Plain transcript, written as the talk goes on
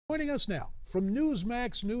Joining us now from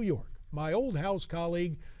Newsmax, New York, my old House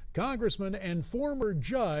colleague, Congressman and former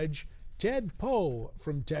Judge Ted Poe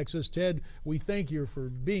from Texas. Ted, we thank you for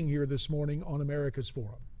being here this morning on America's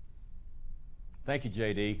Forum. Thank you,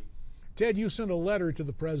 J.D. Ted, you sent a letter to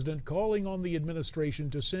the president calling on the administration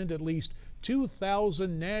to send at least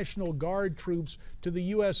 2,000 National Guard troops to the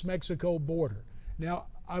U.S.-Mexico border. Now,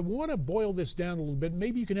 I want to boil this down a little bit.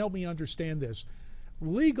 Maybe you can help me understand this.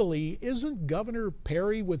 Legally, isn't Governor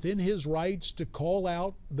Perry within his rights to call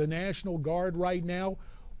out the National Guard right now?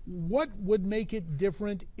 What would make it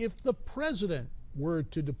different if the president were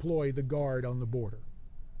to deploy the Guard on the border?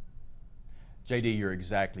 J.D., you're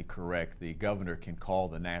exactly correct. The governor can call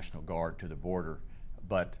the National Guard to the border,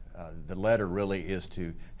 but the letter really is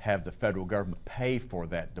to have the federal government pay for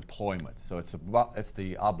that deployment. So it's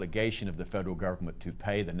the obligation of the federal government to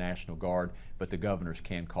pay the National Guard, but the governors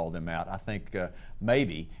can call them out. I think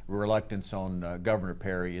maybe reluctance on Governor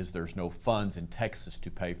Perry is there's no funds in Texas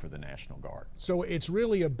to pay for the National Guard. So it's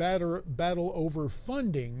really a battle over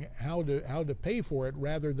funding, how to pay for it,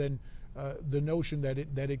 rather than the notion that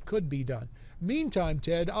it could be done. Meantime,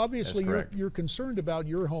 Ted, obviously you're concerned about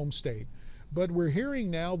your home state, but we're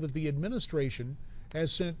hearing now that the administration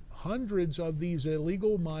has sent hundreds of these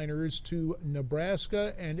illegal miners to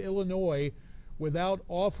Nebraska and Illinois without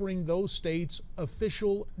offering those states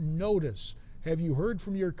official notice. Have you heard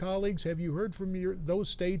from your colleagues? Have you heard from those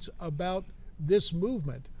states about this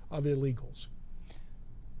movement of illegals?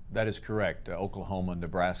 That is correct. Oklahoma,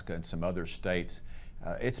 Nebraska, and some other states.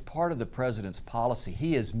 It's part of the president's policy.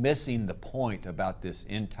 He is missing the point about this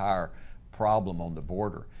entire problem on the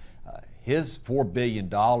border. His $4 billion,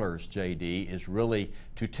 J.D., is really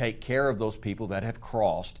to take care of those people that have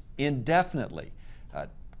crossed indefinitely.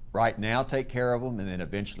 Right now, take care of them and then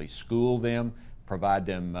eventually school them, provide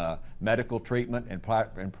them medical treatment,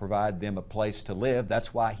 and provide them a place to live.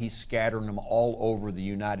 That's why he's scattering them all over the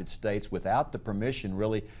United States without the permission,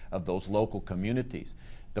 really, of those local communities.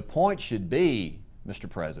 The point should be, Mr.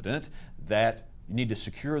 President, that you need to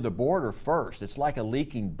secure the border first. It's like a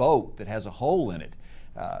leaking boat that has a hole in it.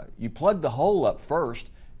 You plug the hole up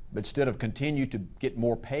first, but instead of continue to get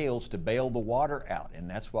more pails to bail the water out. And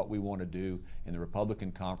that's what we want to do in the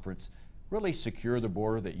Republican conference, really secure the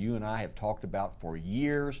border that you and I have talked about for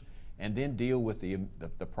years, and then deal with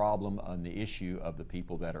the problem on the issue of the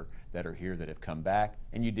people that are here that have come back.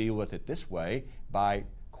 And you deal with it this way by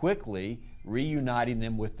quickly reuniting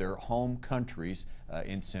them with their home countries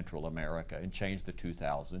in Central America, and change the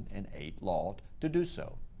 2008 law to do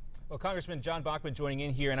so. Well, Congressman John Bachman joining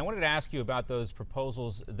in here, and I wanted to ask you about those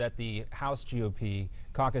proposals that the House GOP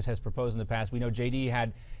caucus has proposed in the past. We know J.D.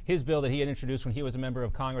 had his bill that he had introduced when he was a member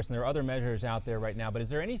of Congress, and there are other measures out there right now. But is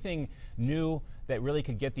there anything new that really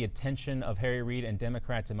could get the attention of Harry Reid and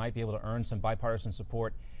Democrats and might be able to earn some bipartisan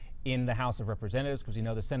support in the House of Representatives? Because we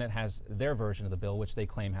know the Senate has their version of the bill, which they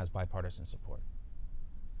claim has bipartisan support.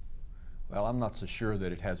 Well, I'm not so sure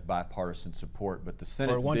that it has bipartisan support, but the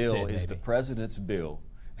Senate bill is the president's bill.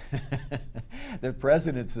 The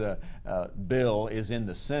president's bill is in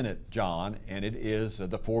the Senate, John, and it is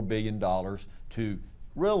the $4 billion to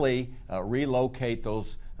really relocate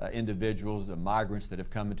those individuals, the migrants that have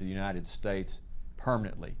come into the United States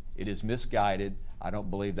permanently. It is misguided. I don't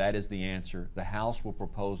believe that is the answer. The House will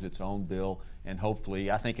propose its own bill, and hopefully,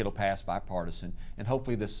 I think it'll pass bipartisan, and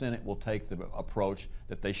hopefully the Senate will take the approach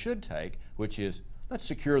that they should take, which is let's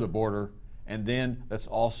secure the border, and then let's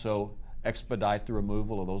also expedite the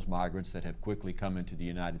removal of those migrants that have quickly come into the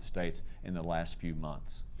United States in the last few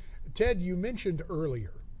months. Ted, you mentioned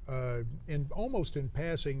earlier, almost in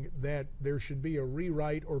passing, that there should be a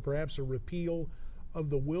rewrite or perhaps a repeal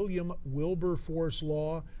of the William Wilberforce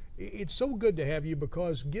law. It's so good to have you,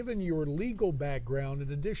 because given your legal background,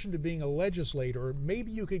 in addition to being a legislator,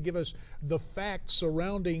 maybe you could give us the facts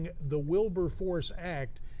surrounding the Wilberforce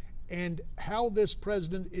Act and how this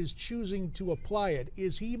president is choosing to apply it.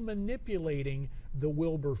 Is he manipulating the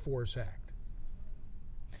Wilberforce Act?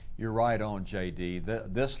 You're right on, J.D.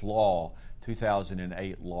 This law,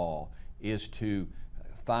 2008 law, is to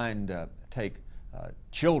take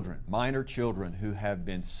children, minor children who have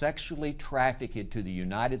been sexually trafficked to the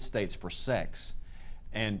United States for sex,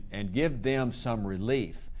 and give them some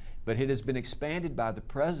relief. But it has been expanded by the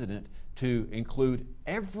president to include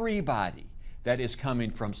everybody that is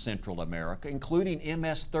coming from Central America, including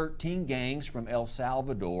MS-13 gangs from El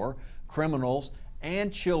Salvador, criminals,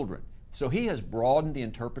 and children. So he has broadened the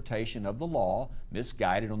interpretation of the law,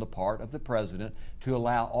 misguided on the part of the president, to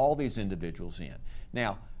allow all these individuals in.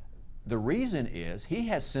 Now, the reason is he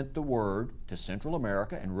has sent the word to Central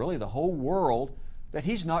America and really the whole world that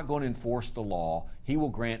he's not going to enforce the law. He will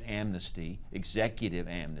grant amnesty, executive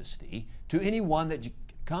amnesty, to anyone that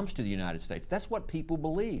comes to the United States. That's what people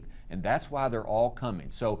believe, and that's why they're all coming.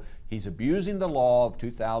 So he's abusing the law of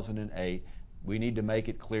 2008. We need to make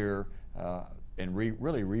it clear and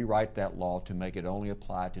really rewrite that law to make it only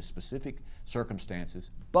apply to specific circumstances,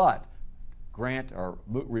 but grant or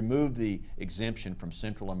remove the exemption from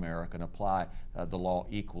Central America and apply the law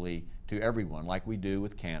equally to everyone, like we do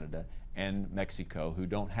with Canada and Mexico, who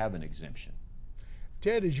don't have an exemption.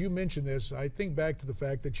 Ted, as you mentioned this, I think back to the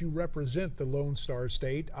fact that you represent the Lone Star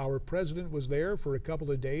State. Our president was there for a couple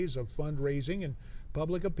of days of fundraising and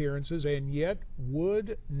public appearances, and yet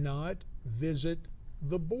would not visit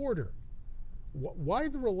the border. Why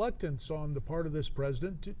the reluctance on the part of this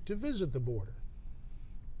president to visit the border?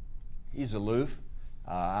 He's aloof.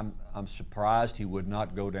 I'm surprised he would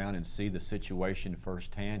not go down and see the situation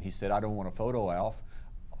firsthand. He said, "I don't want a photo op."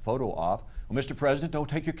 Well, Mr. President, don't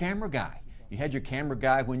take your camera guy. You had your camera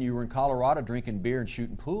guy when you were in Colorado drinking beer and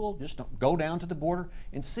shooting pool. Just don't go down to the border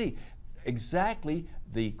and see exactly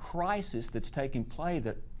the crisis that's taking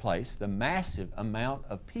place, the massive amount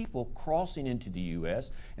of people crossing into the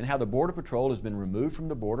U.S. and how the Border Patrol has been removed from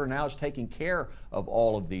the border, now is taking care of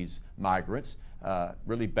all of these migrants,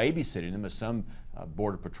 really babysitting them, as some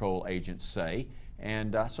Border Patrol agents say.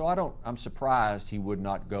 And so I'm surprised he would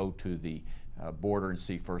not go to the border and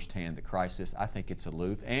see firsthand the crisis. I think it's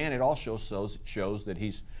aloof, and it also shows that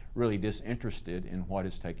he's really disinterested in what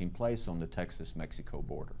is taking place on the Texas-Mexico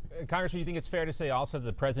border. Congressman, you think it's fair to say also that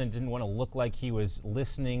the president didn't want to look like he was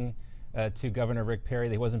listening to Governor Rick Perry,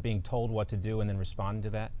 that he wasn't being told what to do and then responding to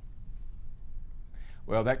that?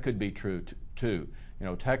 Well, that could be true too. You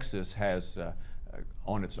know, Texas has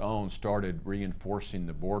on its own started reinforcing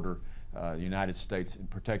the border, the United States, and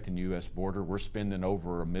protecting the U.S. border. We're spending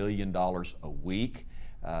over $1 million a week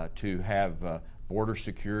to have border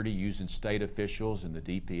security using state officials and the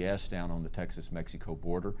DPS down on the Texas-Mexico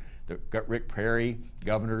border. Rick Perry,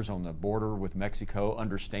 governors on the border with Mexico,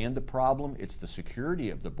 understand the problem. It's the security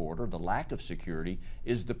of the border. The lack of security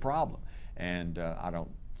is the problem. And I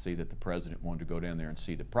don't see that the president wanted to go down there and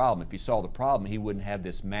see the problem. If he saw the problem, he wouldn't have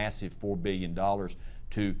this massive $4 billion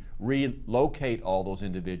to relocate all those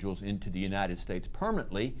individuals into the United States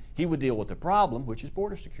permanently. He would deal with the problem, which is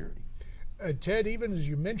border security. Ted, even as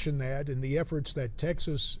you mentioned that and the efforts that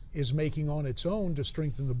Texas is making on its own to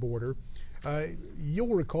strengthen the border,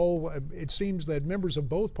 you'll recall it seems that members of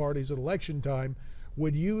both parties at election time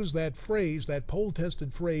would use that phrase, that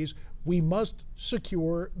poll-tested phrase, "we must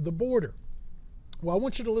secure the border." Well, I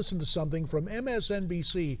want you to listen to something from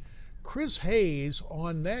MSNBC. Chris Hayes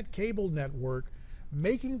on that cable network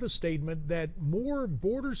making the statement that more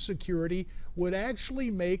border security would actually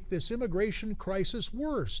make this immigration crisis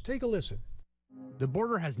worse. Take a listen. The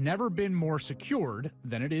border has never been more secured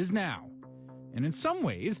than it is now. And in some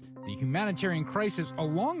ways, the humanitarian crisis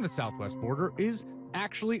along the southwest border is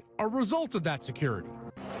actually a result of that security.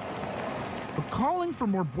 But calling for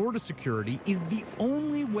more border security is the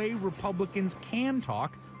only way Republicans can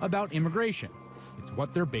talk about immigration. It's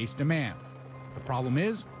what their base demands. The problem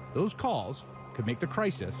is, those calls could make the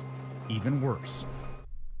crisis even worse.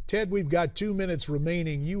 Ted, we've got 2 minutes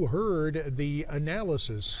remaining. You heard the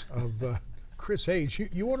analysis of Chris Hayes.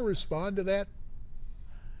 You want to respond to that?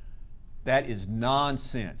 That is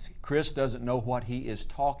nonsense. Chris doesn't know what he is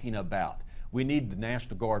talking about. We need the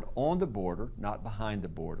National Guard on the border, not behind the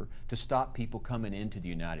border, to stop people coming into the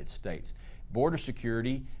United States. Border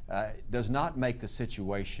security does not make the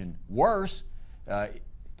situation worse.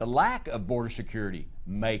 The lack of border security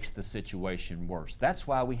makes the situation worse. That's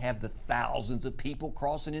why we have the thousands of people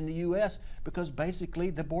crossing in the U.S., because basically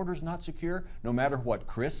the border's not secure, no matter what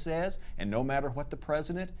Chris says and no matter what the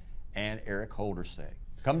President and Eric Holder say.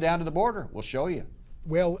 Come down to the border, we'll show you.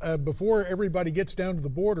 Well, before everybody gets down to the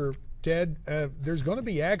border, Ted, there's going to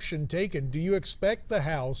be action taken. Do you expect the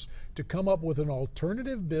House to come up with an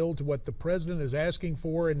alternative bill to what the president is asking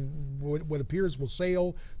for and what appears will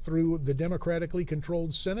sail through the democratically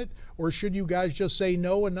controlled Senate? Or should you guys just say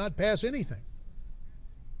no and not pass anything?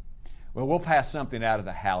 Well, we'll pass something out of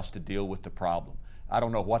the House to deal with the problem. I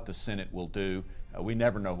don't know what the Senate will do. We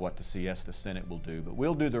never know what the Senate will do, but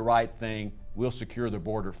we'll do the right thing. We'll secure the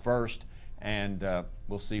border first, and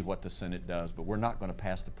we'll see what the Senate does. But we're not going to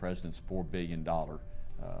pass the president's $4 billion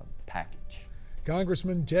package.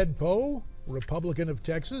 Congressman Ted Poe, Republican of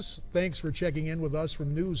Texas, thanks for checking in with us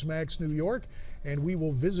from Newsmax New York, and we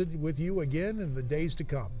will visit with you again in the days to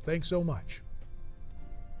come. Thanks so much.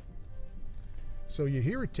 So you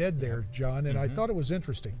hear Ted there, John, and I thought it was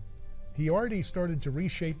interesting. He already started to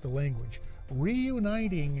reshape the language,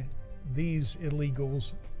 reuniting these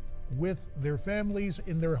illegals with their families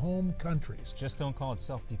in their home countries. Just don't call it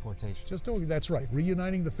self-deportation. That's right,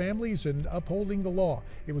 reuniting the families and upholding the law.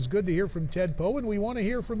 It was good to hear from Ted Poe, and we want to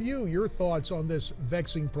hear from you, your thoughts on this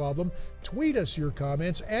vexing problem. Tweet us your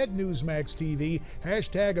comments at Newsmax TV,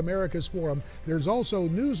 #America's Forum. There's also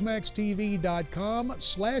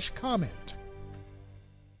newsmaxtv.com/comment.